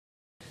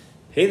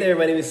Hey there,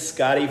 my name is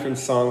Scotty from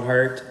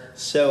Songheart.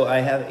 So I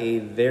have a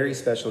very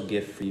special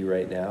gift for you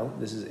right now.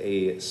 This is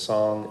a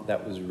song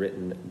that was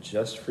written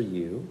just for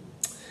you.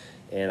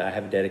 And I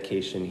have a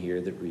dedication here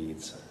that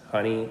reads,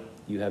 "Honey,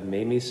 you have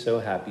made me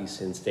so happy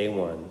since day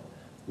one.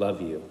 Love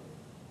you."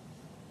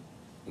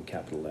 In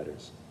capital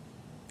letters.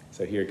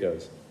 So here it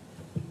goes.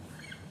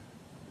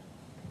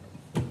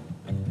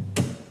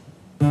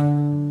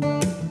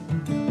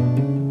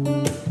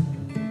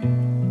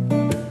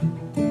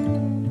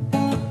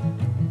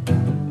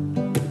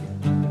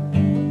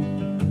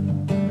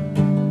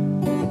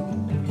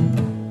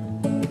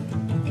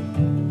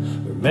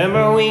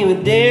 Remember we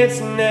were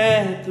dancing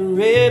at the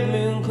Red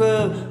Moon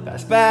Club.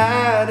 Passed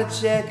by to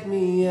check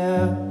me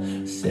out.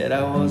 Said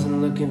I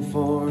wasn't looking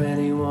for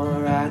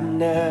anyone right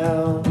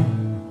now.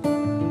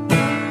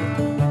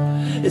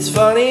 It's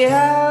funny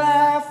how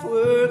life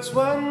works.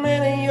 One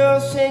minute you're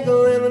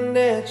single and the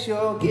next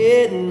you're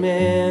getting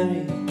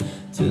married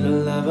to the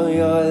love of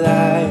your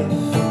life.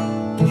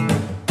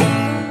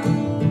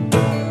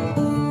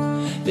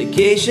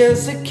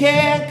 Vacations to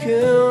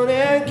Cancun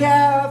and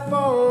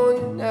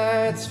California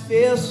nights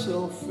feel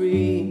so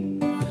free.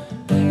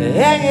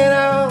 Hanging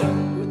out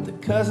with the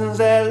cousins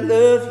that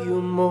love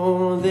you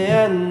more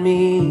than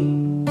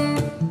me.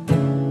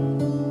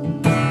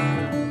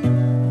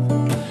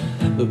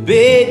 But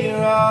babe, you're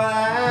all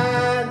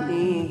I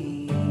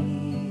need.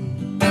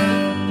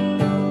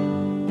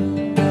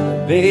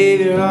 Babe,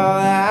 you're all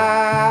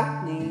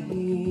I need.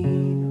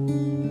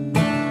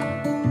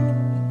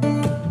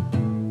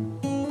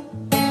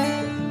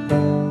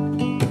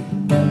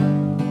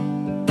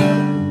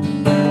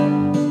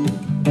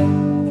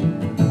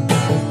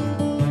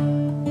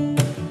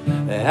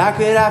 How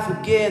could I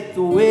forget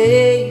the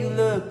way you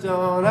looked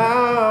on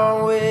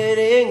our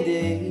wedding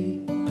day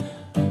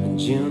in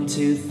June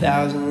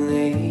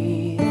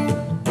 2008?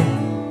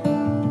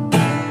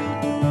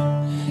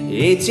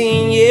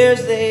 18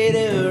 years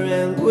later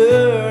and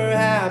we're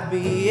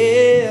happy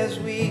as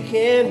we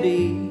can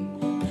be.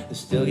 I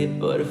still get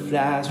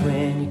butterflies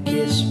when you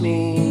kiss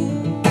me.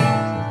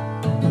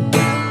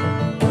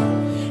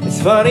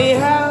 It's funny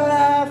how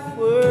life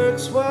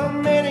works.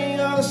 One minute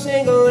you're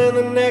single and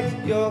the next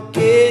you're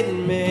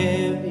getting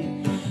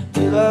married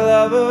to the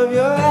love of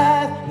your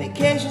life.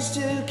 Vacations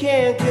to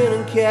Cancun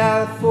and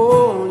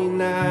California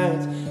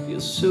nights feel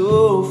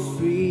so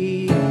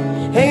free.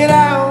 Hanging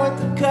out with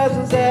the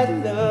cousins that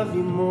love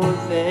you more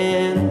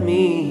than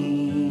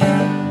me.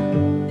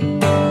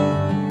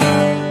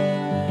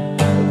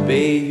 But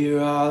babe,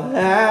 you're all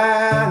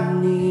I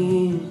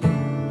need.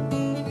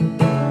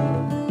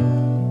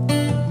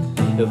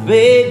 But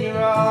babe,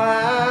 you're all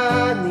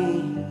I need.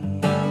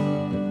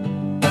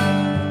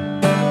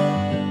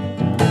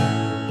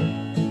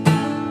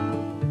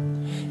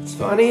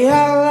 Funny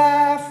how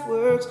life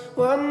works.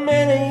 One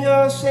minute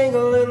you're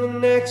single and the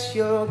next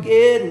you're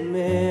getting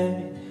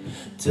married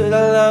to the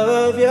love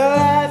of your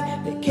life.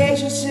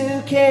 Vacations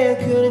to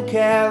Cancun and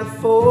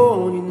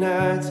California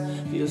nights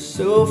feel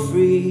so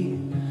free.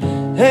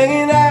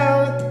 Hanging out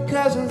with the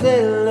cousins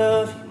that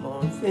love you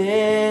more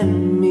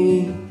than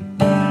me.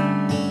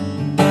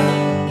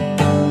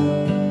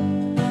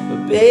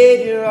 But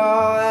babe, you're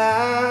all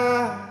I